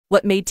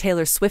What made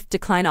Taylor Swift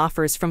decline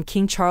offers from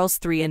King Charles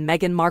III and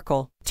Meghan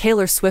Markle?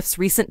 Taylor Swift's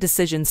recent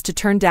decisions to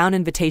turn down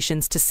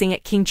invitations to sing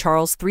at King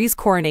Charles III's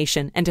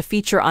coronation and to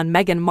feature on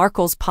Meghan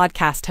Markle's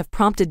podcast have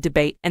prompted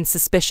debate and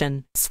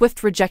suspicion.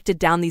 Swift rejected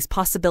down these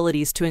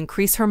possibilities to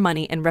increase her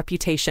money and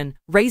reputation,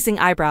 raising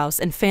eyebrows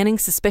and fanning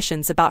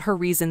suspicions about her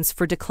reasons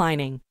for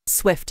declining.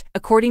 Swift,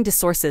 according to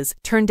sources,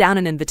 turned down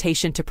an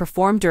invitation to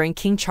perform during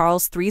King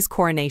Charles III's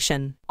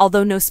coronation.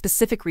 Although no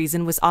specific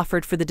reason was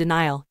offered for the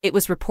denial, it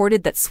was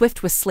reported that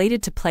Swift was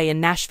slated to play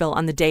in Nashville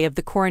on the day of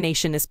the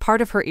coronation as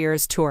part of her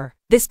Eras tour.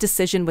 This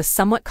decision was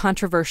somewhat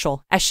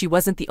controversial, as she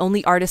wasn't the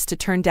only artist to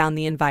turn down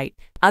the invite.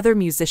 Other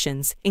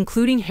musicians,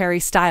 including Harry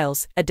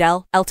Styles,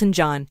 Adele, Elton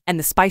John, and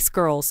the Spice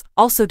Girls,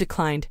 also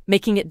declined,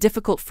 making it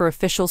difficult for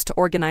officials to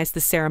organize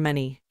the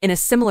ceremony. In a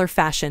similar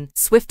fashion,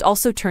 Swift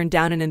also turned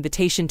down an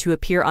invitation to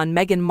appear on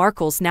Meghan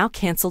Markle's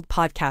now-cancelled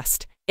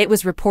podcast. It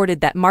was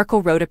reported that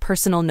Markle wrote a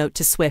personal note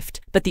to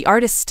Swift, but the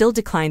artist still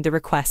declined the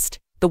request.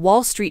 The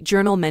Wall Street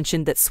Journal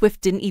mentioned that Swift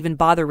didn't even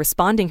bother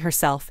responding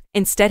herself,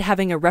 instead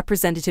having a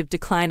representative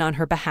decline on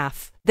her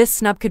behalf. This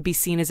snub could be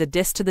seen as a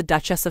diss to the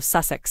Duchess of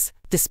Sussex.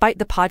 Despite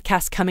the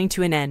podcast coming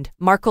to an end,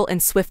 Markle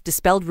and Swift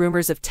dispelled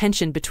rumors of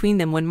tension between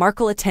them when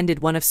Markle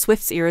attended one of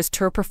Swift's Eras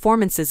tour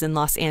performances in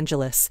Los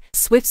Angeles.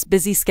 Swift's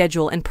busy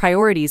schedule and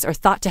priorities are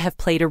thought to have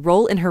played a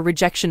role in her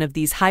rejection of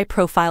these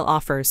high-profile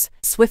offers.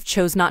 Swift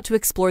chose not to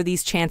explore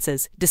these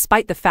chances,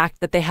 despite the fact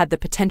that they had the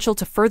potential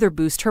to further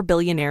boost her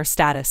billionaire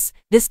status.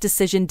 This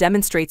decision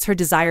demonstrates her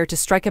desire to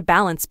strike a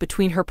balance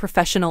between her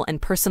professional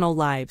and personal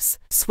lives.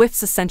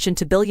 Swift's ascension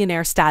to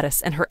billionaire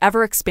status and her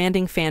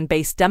ever-expanding fan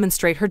base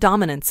demonstrate her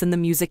dominance in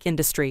the music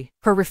industry.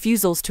 Her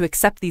refusals to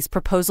accept these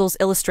proposals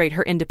illustrate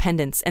her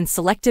independence and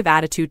selective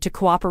attitude to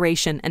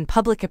cooperation and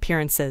public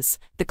appearances.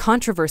 The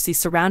controversy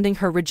surrounding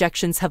her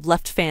rejections have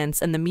left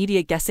fans and the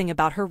media guessing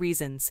about her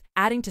reasons,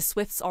 adding to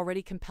Swift's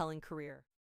already compelling career.